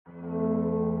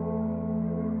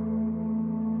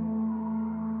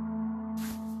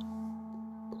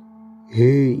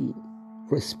Hey,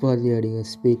 Respaliading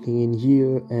speaking in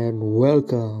here, and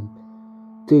welcome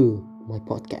to my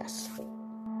podcast.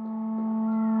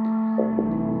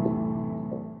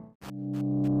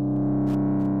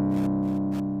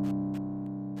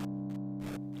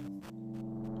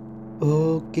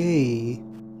 Okay,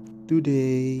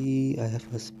 today I have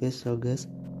a special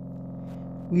guest.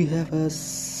 We have a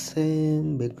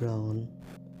same background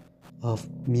of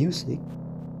music,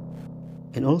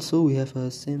 and also we have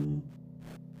a same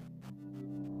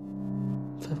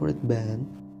favorite band.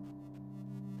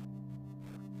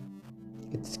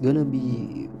 It's gonna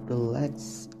be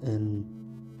relaxed and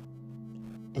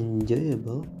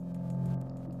enjoyable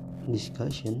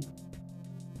discussion.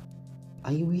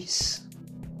 I wish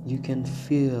you can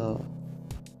feel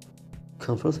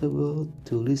comfortable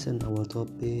to listen our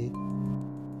topic.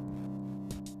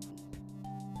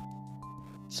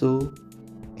 So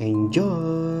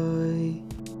enjoy.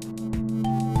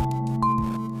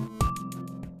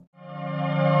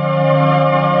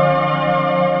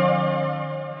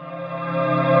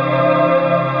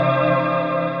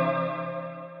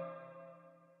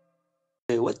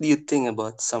 Hey, what do you think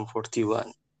about Sum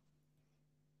 41?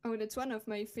 Oh, that's one of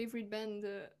my favorite band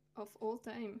of all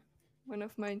time. One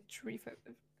of my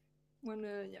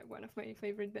one of my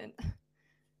favorite band.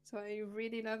 So I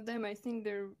really love them. I think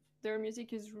their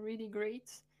music is really great,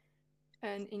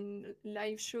 and in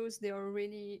live shows they are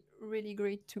really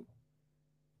great too.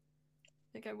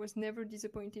 Like I was never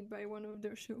disappointed by one of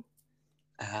their show.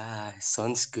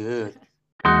 Sounds good.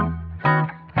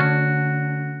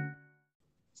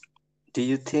 Do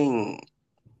you think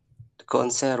the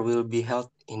concert will be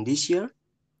held in this year?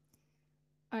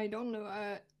 I don't know.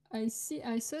 I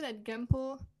saw that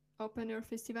Gampo Open Air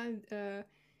Festival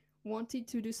wanted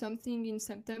to do something in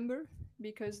September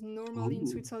because normally in Ooh.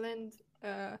 Switzerland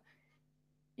uh,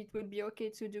 it would be okay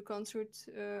to do concerts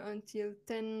until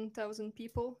 10,000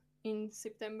 people in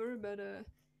September, but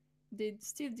they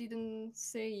still didn't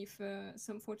say if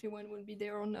Sum 41 will be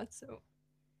there or not. So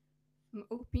I'm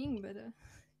hoping, but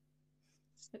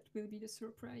that will be the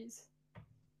surprise.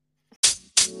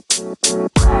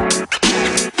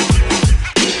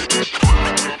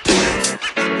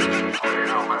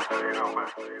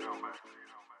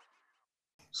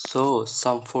 So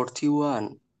Sum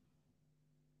 41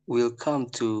 will come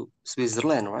to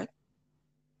Switzerland, right?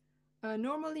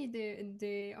 Normally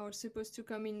they are supposed to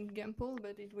come in Gampel,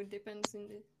 but it would depends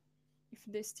if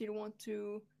they still want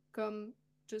to come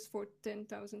just for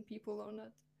 10,000 people or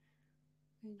not.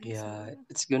 I guess so. Yeah,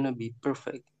 it's gonna be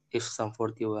perfect if Sum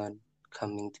 41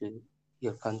 coming to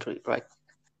your country, right?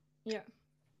 Yeah,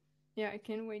 yeah. I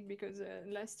can't wait because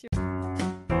last year.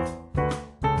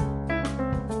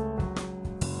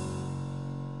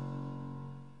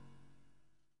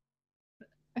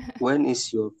 When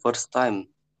is your first time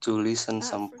to listen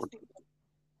Sum First thing 41?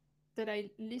 that I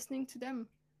listening to them.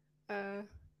 Uh,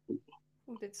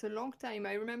 oh, that's a long time.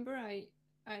 I remember I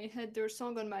had their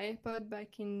song on my iPod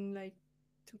back in like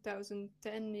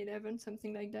 2010, 11,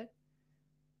 something like that.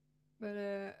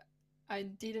 But I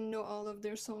didn't know all of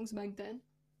their songs back then,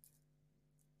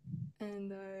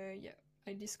 and yeah,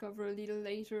 I discovered a little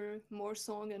later more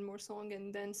song,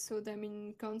 and then saw them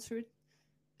in concert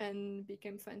and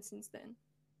became fan since then.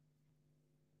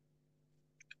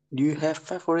 Do you have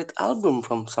favorite album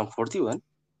from Sum 41? Ooh,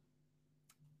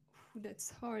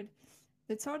 that's hard.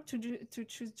 It's hard to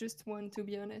choose just one. To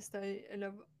be honest, I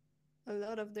love a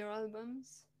lot of their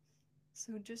albums.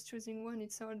 So just choosing one,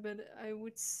 it's hard, but I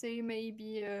would say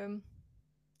maybe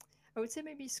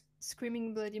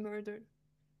Screaming Bloody Murder.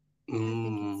 I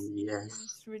think Yes.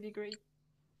 it's really great.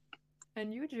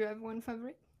 And you, do you have one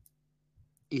favorite?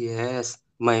 Yes.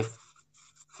 My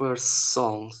first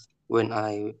songs when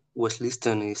I was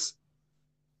listening is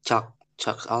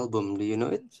Chuck's album. Do you know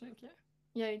it? Check, yeah,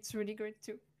 yeah, it's really great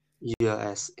too.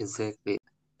 Yes, exactly.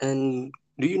 And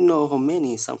do you know how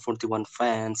many Sum 41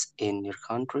 fans in your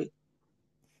country?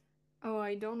 Oh,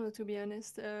 I don't know to be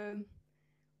honest.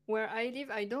 Where I live,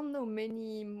 I don't know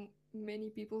many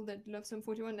people that love Sum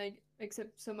 41, like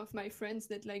except some of my friends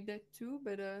that like that too.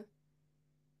 But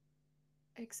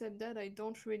except that, I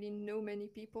don't really know many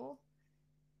people.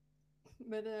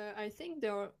 But I think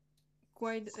there are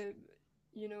quite a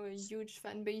huge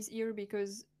fan base here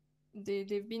because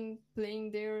they've been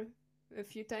playing there a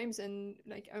few times, and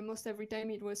like almost every time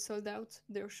it was sold out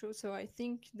their show. So I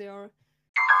think they are.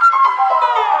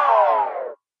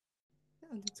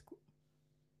 Oh, that's cool.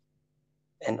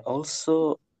 And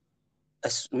also,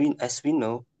 as we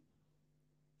know,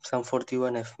 Sum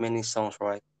 41 have many songs,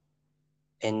 right?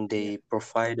 And Yeah, they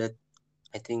provided,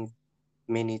 I think,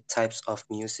 many types of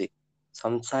music.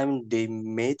 Sometimes they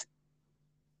made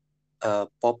a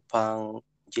pop punk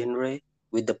genre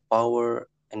with the power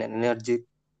and an energetic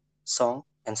song,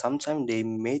 and sometimes they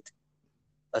made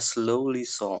a slowly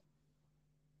song.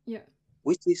 Yeah,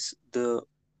 Which is the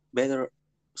better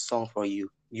song for you?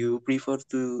 You prefer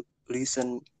to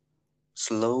listen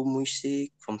slow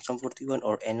music from Sum 41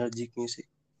 or energetic music?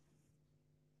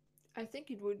 I think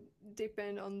it would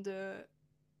depend on the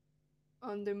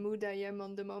mood I am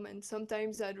on the moment.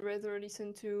 Sometimes I'd rather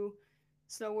listen to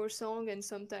slower song and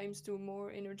sometimes to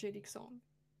more energetic song.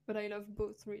 But I love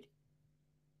both really.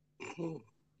 Hmm,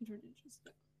 It really just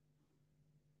yeah.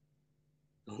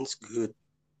 sounds good.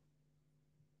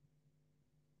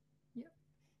 Yeah.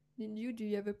 Did you do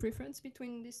you have a preference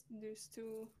between these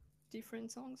two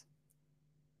different songs?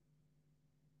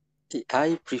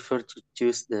 I prefer to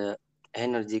choose the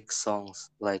energetic songs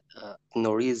like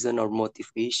No Reason or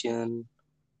Motivation.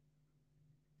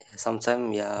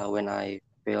 Sometimes, yeah, when I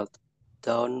felt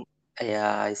down,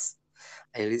 yeah,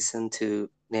 I listen to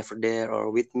Never There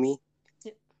or With Me.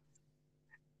 Yeah.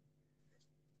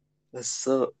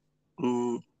 So,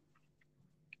 um,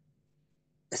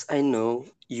 as I know,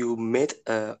 you made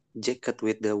a jacket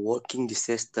with the Walking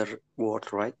Disaster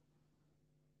word, right?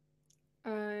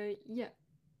 Yeah.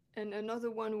 And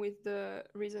another one with the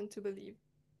reason to believe.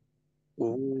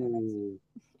 Ooh.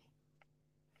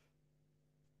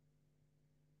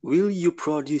 Will you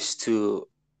produce to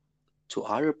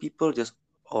other people just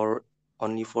or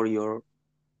only for your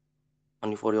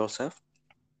only for yourself?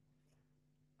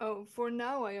 Oh, for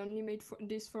now I only made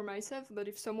this for myself, but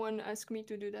if someone asks me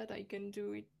to do that, I can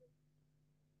do it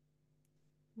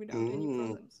without any Mm.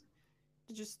 problems.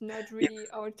 It's just not If, really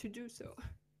hard to do so.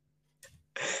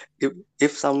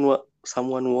 if someone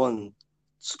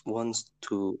wants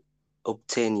to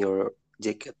obtain your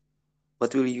jacket,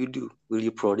 what will you do? Will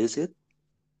you produce it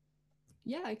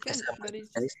Yeah, I as can, a but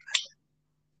merchandise?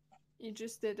 it's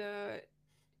just that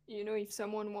if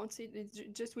someone wants it,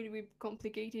 it just will be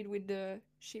complicated with the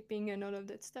shipping and all of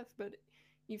that stuff. But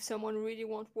if someone really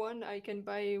want one, I can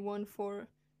buy one for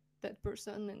that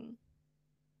person and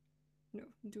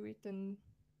do it, and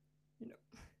you know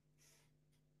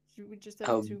you would just have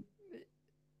Um, to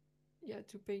yeah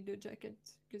to pay the jacket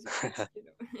because it costs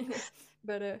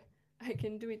but I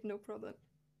can do it no problem.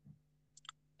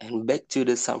 and back to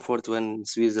the Sum 41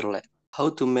 Switzerland. How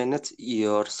to manage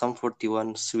your Sum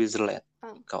 41 Switzerland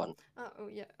um account? oh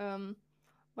yeah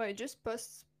well, I just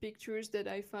post pictures that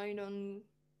I find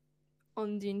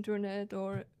on the internet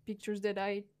or pictures that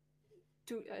I've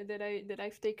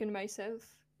taken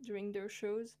myself during their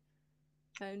shows,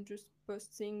 and just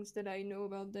post things that I know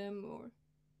about them, or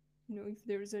if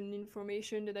there's an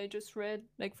information that I just read,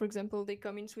 like for example they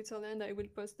come in Switzerland, I will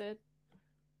post that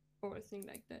or a thing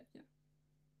like that. Yeah.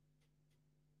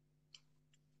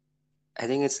 I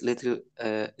think it's little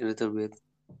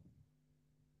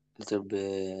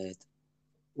bit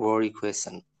worry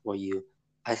question for you.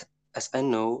 As as I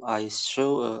know, I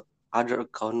show a other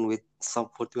account with Sum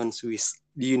 41 Swiss.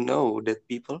 Do you know that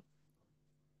people?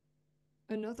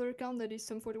 Another account that is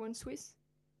some 41 Swiss,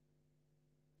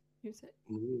 you said?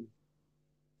 Mm.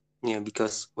 Yeah,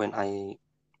 because when I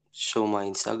show my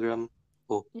Instagram,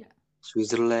 oh, Yeah.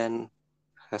 Switzerland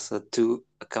has two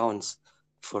accounts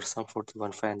for Sum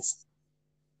 41 fans.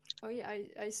 Oh yeah,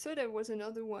 I saw there was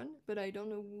another one, but I don't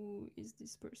know who is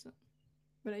this person.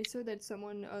 But I saw that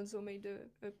someone also made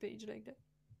a page like that.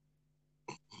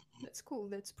 That's cool.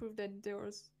 That's proof that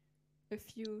there's a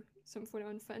few some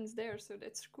 41 fans there, so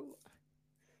that's cool.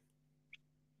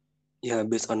 Yeah,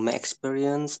 based on my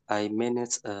experience, I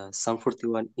manage a Sum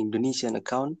 41 Indonesian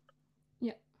account.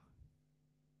 Yeah.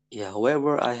 Yeah,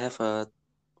 however, I have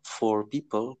four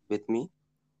people with me.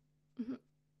 Hmm.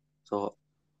 So,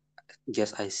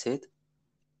 yes, I said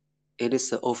it is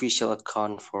the official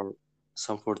account for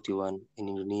Sum 41 in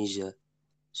Indonesia.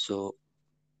 So,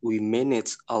 we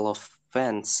manage all of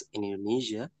fans in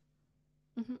Indonesia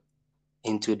Hmm.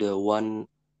 into the one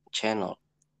channel.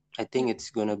 I Yeah. think it's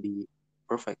gonna be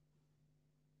perfect.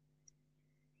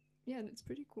 Yeah, that's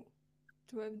pretty cool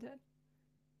to have that.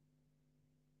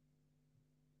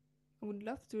 I would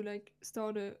love to like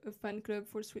start a fan club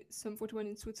for some 41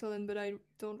 in Switzerland, but I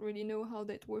don't really know how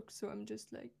that works. So I'm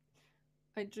just like,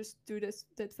 I just do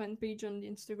that fan page on the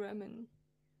Instagram, and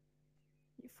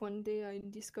if one day I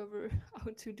discover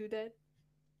how to do that,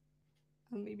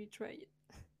 I'll maybe try it.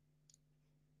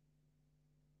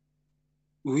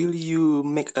 Will you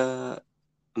make a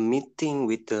meeting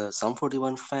with the Sum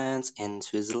 41 fans in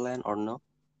Switzerland or no?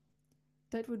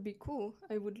 That would be cool.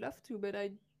 I would love to, but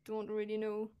I don't really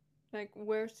know like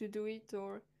where to do it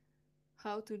or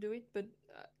how to do it. But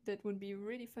that would be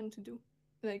really fun to do.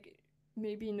 Like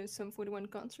maybe in a Sum 41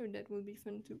 concert, that would be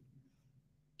fun too.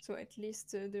 So at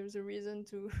least there's a reason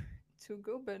to to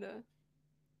go. But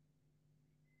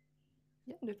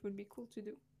yeah, that would be cool to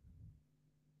do.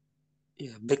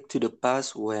 Yeah, back to the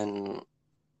past when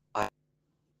I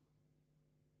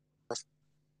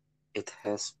it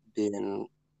has been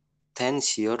 10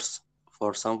 years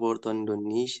for Samporto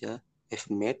Indonesia have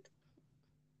met,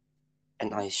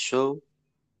 and I saw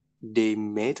they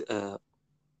made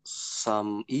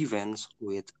some events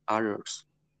with others.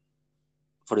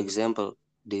 For example,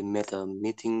 they made a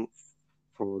meeting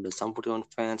for the Samportuan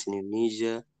fans in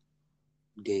Indonesia.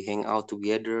 They hang out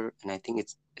together, and I think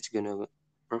it's gonna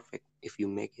perfect if you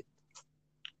make it.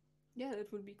 Yeah,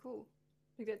 that would be cool.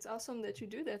 Like that's awesome that you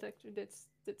do that. Actually,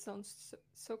 that sounds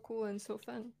so cool and so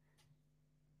fun.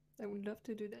 I would love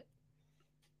to do that.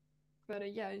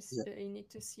 But yeah, Yeah, I need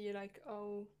to see like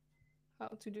how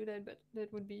to do that. But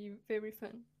that would be very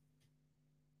fun.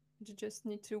 You just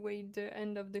need to wait the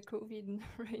end of the COVID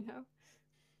right now.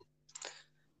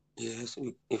 yes.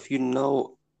 If you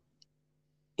know,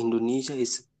 Indonesia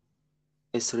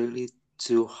is really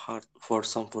too hard for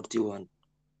Sam41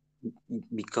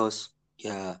 because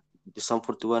yeah, the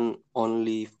Sam41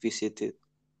 only visited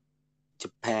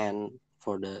Japan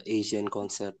for the Asian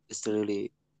concert. It's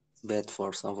really bad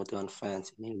for Sam41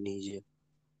 fans in Indonesia.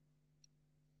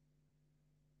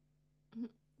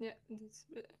 Yeah, that's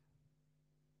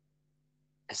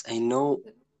As I know,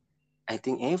 that- I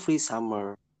think every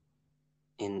summer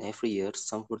in every year,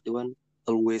 Sam41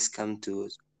 always come to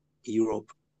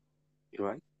Europe,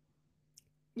 right?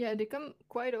 yeah. They come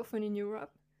quite often in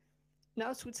Europe.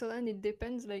 Now Switzerland, it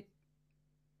depends. Like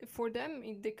for them,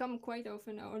 they come quite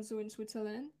often also in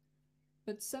Switzerland.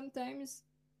 But sometimes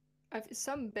I've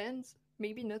some bands,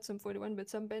 maybe not some 41, but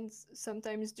some bands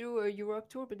sometimes do a Europe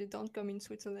tour, but they don't come in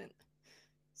Switzerland.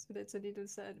 So that's a little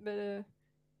sad.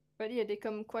 But yeah, they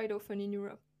come quite often in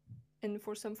Europe. And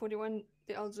for some 41,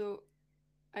 they also,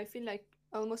 I feel like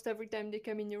almost every time they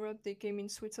come in Europe, they came in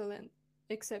Switzerland,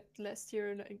 except last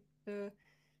year, like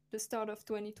the start of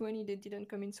 2020, they didn't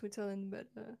come in Switzerland, but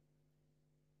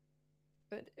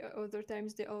other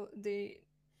times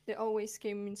they always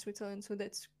came in Switzerland. So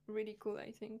that's really cool,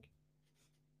 I think.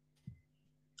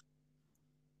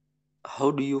 How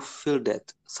do you feel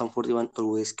that Sam41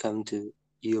 always come to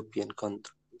European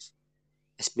countries,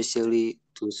 especially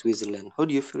to Switzerland? How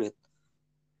do you feel it?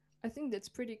 I think that's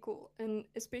pretty cool, and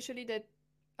especially that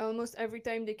almost every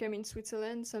time they come in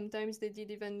Switzerland, sometimes they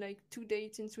did even like 2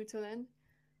 dates in Switzerland.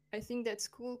 I think that's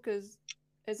cool because,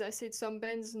 as I said, some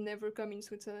bands never come in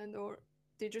Switzerland, or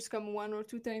they just come 1 or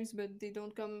 2 times, but they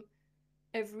don't come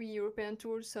every European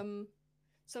tour. Some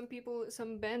people,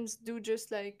 some bands do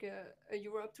just like a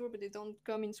Europe tour, but they don't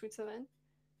come in Switzerland.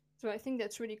 So I think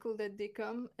that's really cool that they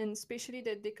come, and especially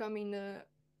that they come in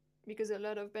because a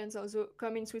lot of bands also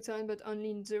come in Switzerland, but only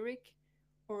in Zurich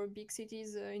or big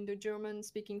cities in the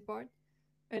German-speaking part.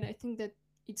 And I think that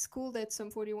it's cool that some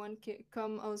 41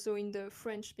 come also in the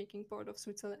French-speaking part of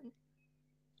Switzerland.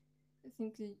 I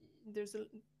think there's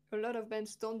a lot of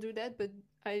bands don't do that, but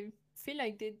I feel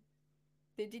like they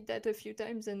did that a few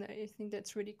times, and I think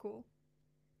that's really cool.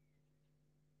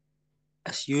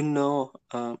 As you know,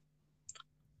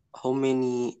 how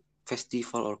many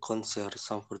festival or concert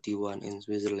Sam41 in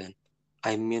Switzerland?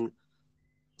 I mean,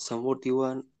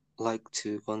 Sam41 like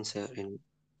to concert in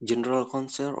general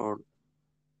concert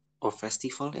or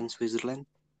festival in Switzerland.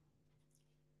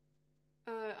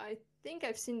 I think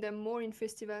I've seen them more in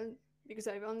festival because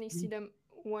I've only seen them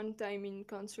one time in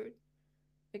concert.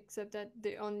 Except that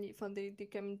they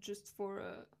come just for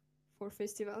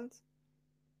festivals.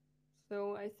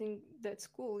 So I think that's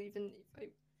cool, even if I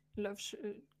love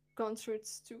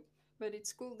concerts too. But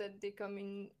it's cool that they come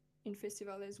in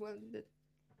festival as well. That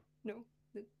no,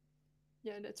 that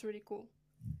yeah, that's really cool.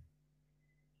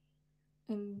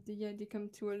 And yeah, they come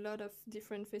to a lot of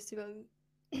different festivals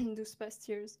those past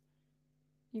years,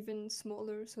 even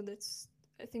smaller. So that's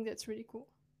I think that's really cool.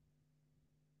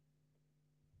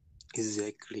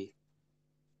 Exactly.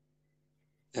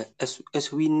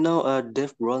 As we know,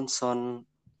 Dave Bronson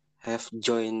have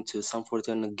joined to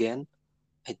Sam41 again.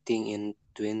 I think in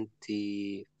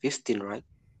 2015, right?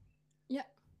 Yeah,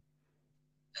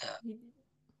 Uh, he,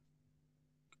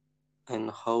 and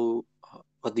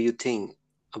what do you think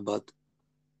about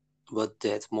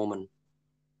that moment?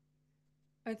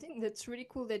 I think that's really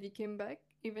cool that he came back,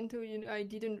 even though I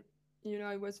didn't,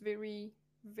 I was very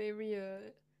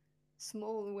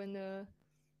small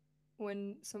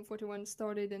when Sum 41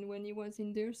 started and when he was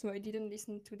in there, so I didn't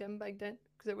listen to them back then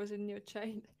because I was a new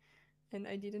child and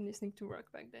I didn't listen to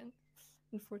rock back then,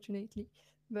 unfortunately.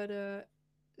 But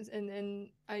and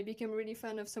I became really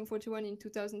fan of Sum 41 in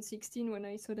 2016 when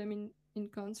I saw them in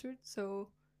concert. So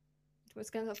it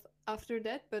was kind of after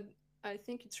that, but I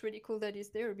think it's really cool that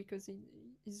he's there because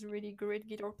he's a really great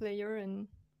guitar player, and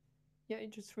yeah,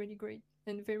 it's just really great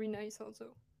and very nice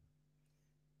also.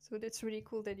 So that's really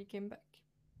cool that he came back.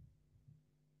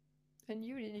 And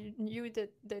you knew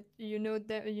that you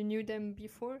knew them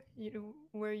before.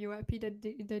 Were you happy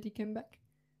that he came back?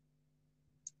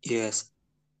 Yes,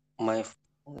 my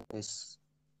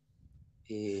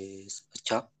is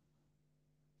Chuck.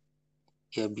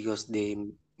 Yeah, because they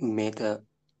made a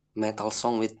metal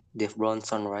song with Dave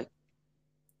Bronson, right?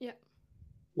 Yeah,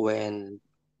 When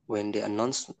when they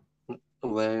announced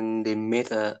when they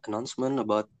made a announcement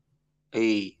about,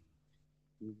 hey,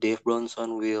 Dave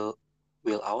Bronson will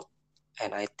out,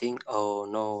 and I think, oh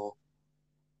no,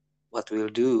 what we'll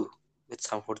do with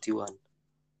Sum 41.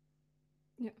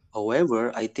 yeah,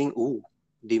 However, I think,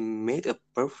 they made a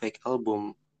perfect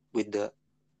album with the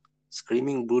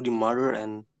Screaming Bloody Murder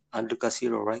and Underclass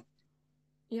Hero, right?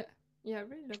 yeah, yeah. I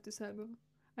really love this album.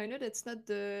 I know that's not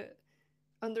the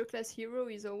underclass hero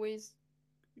is always.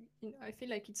 I feel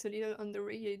like it's a little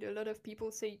underrated. A lot of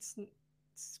people say it's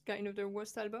kind of their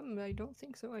worst album. I don't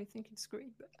think so. I think it's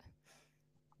great, but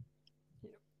you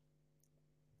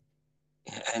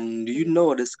know, And do but you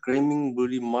know the Screaming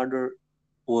Bloody Murder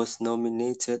was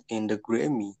nominated in the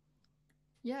Grammy?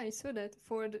 yeah, I saw that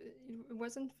for it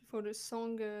wasn't for the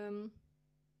song. I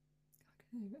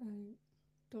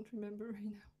don't remember right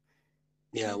now.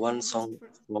 Yeah, one Was it song for?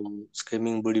 from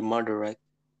Screaming Bloody Murder, right?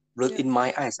 Blood Yeah, in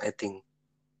My Eyes, I think.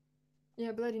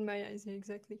 yeah, Blood in My Eyes. Yeah,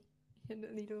 exactly. He had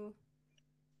a little.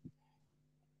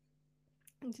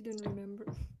 I didn't remember,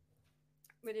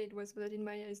 but it was Blood in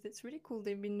My Eyes. That's really cool.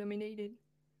 They've been nominated,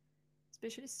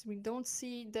 especially since we don't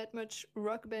see that much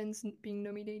rock bands being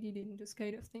nominated in this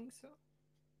kind of thing. So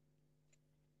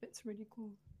that's really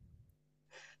cool.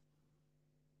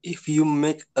 If you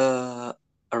make a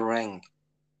rank,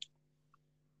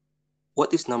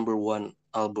 what is number one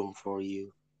album for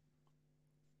you?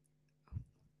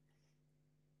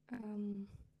 Um,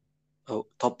 Oh,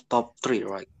 top three,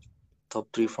 right?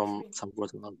 Top three top from three. some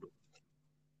Forty album.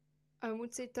 I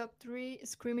would say top three: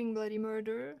 Screaming Bloody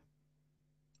Murder,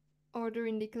 Order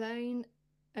in Decline,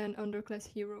 and Underclass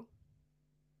Hero,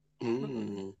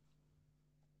 probably. Mm.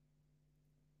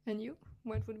 And you?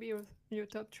 What would be your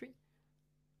top three?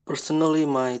 Personally,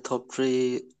 my top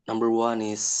three, number one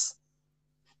is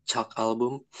Chuck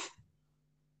album.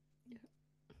 Yeah,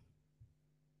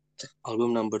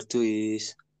 Album number two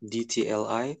is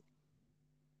DTLI,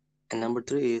 and yeah, number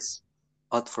three is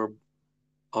Out for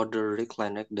Order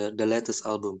Recline, like the yeah. latest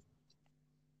album.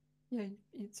 Yeah,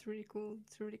 it's really cool.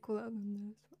 It's a really cool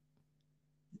album.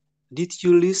 Did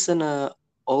you listen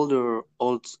older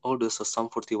Sum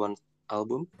 41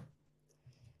 album?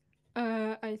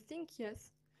 I think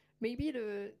yes. Maybe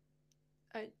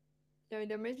I yeah,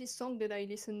 there may be song that I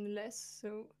listen less.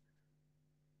 So,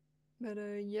 but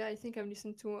yeah, I think I've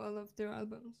listened to all of their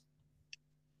albums.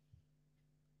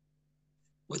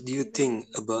 What do you Even think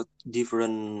about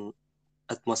different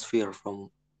atmosphere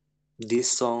from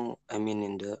this song? I mean,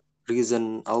 in the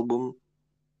recent album,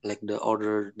 like the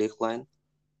Order Decline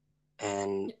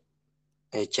and yeah,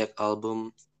 a Check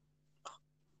album.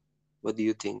 What do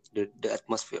you think? The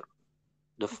atmosphere,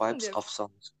 the I think vibes they've of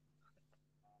songs.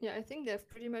 yeah, I think they have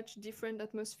pretty much different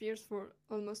atmospheres for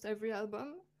almost every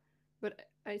album. But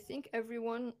I think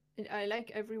I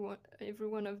like every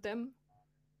one of them,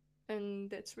 and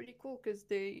that's really cool because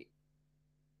they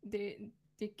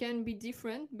they can be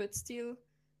different, but still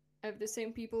have the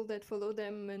same people that follow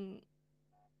them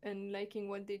and liking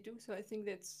what they do. So I think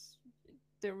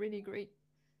they're really great,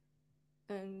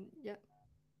 and yeah,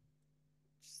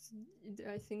 just,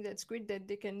 I think that's great that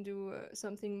they can do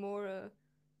something more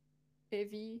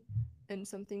heavy and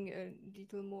something a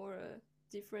little more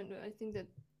different. I think that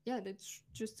yeah, that's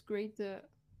just great.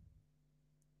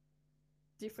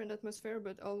 Different atmosphere,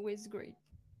 but always great.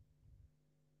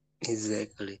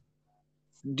 Exactly.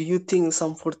 Do you think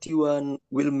Sum 41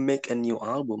 will make a new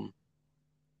album?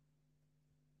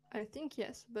 I think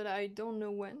yes, but I don't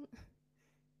know when.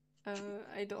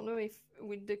 I don't know if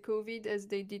with the COVID, as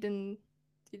they didn't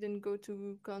go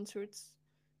to concerts,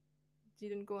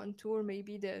 didn't go on tour,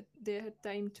 maybe that they had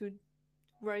time to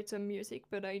write some music,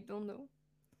 but I don't know.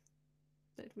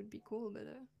 That would be cool, but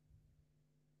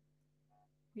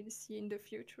we'll see in the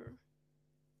future.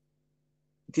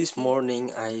 This And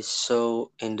morning I saw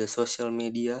in the social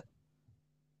media,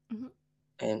 mhm.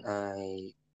 and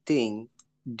I think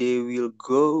they will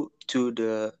go to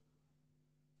the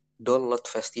Download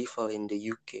Festival in the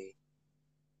UK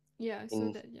Yeah, I saw in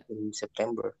that. Yeah, in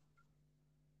September.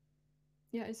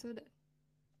 yeah, I saw that.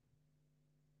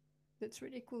 That's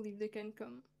really cool if they can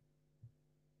come.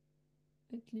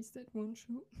 at least at one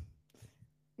show.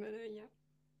 But yeah,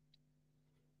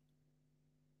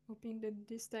 hoping that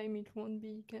this time it won't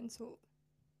be cancelled.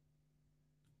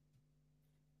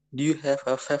 Do you have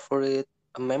a favorite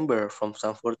member from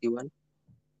Sum 41?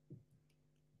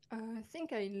 I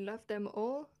think I love them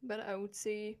all, but I would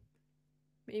say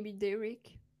maybe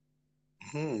Derek.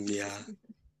 Yeah.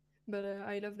 But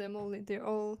I love them all. They're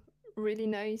all really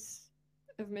nice.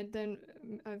 I've met them.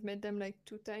 I've met them like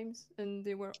 2 times, and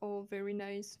they were all very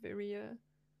nice, very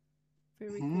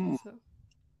cool. Hmm. So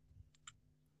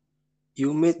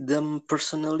You meet them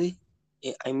personally?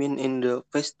 I mean, in the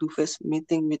face-to-face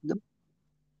meeting with them?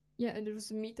 yeah, and there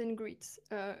was a meet and greet.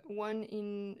 One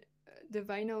in the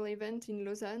vinyl event in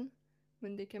Lausanne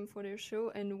when they came for their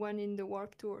show, and one in the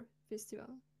Warp Tour festival.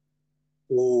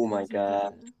 Oh And I my think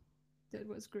God, that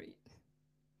was great.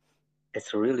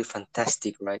 it's really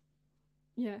fantastic, right?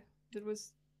 Yeah, that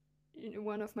was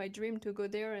one of my dream to go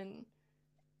there, and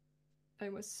I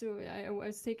was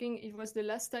thinking it was the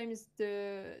last time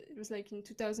it was like in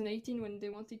 2018 when they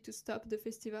wanted to stop the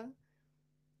festival,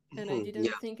 and I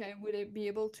didn't Yeah. think I would be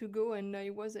able to go, and I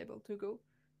was able to go.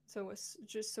 So I was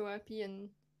just so happy, and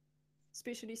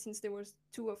especially since there was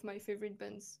two of my favorite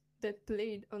bands that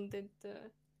played on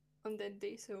that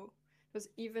day, so it was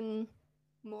even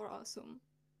more awesome.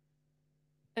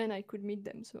 And I could meet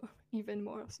them, so even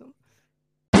more awesome.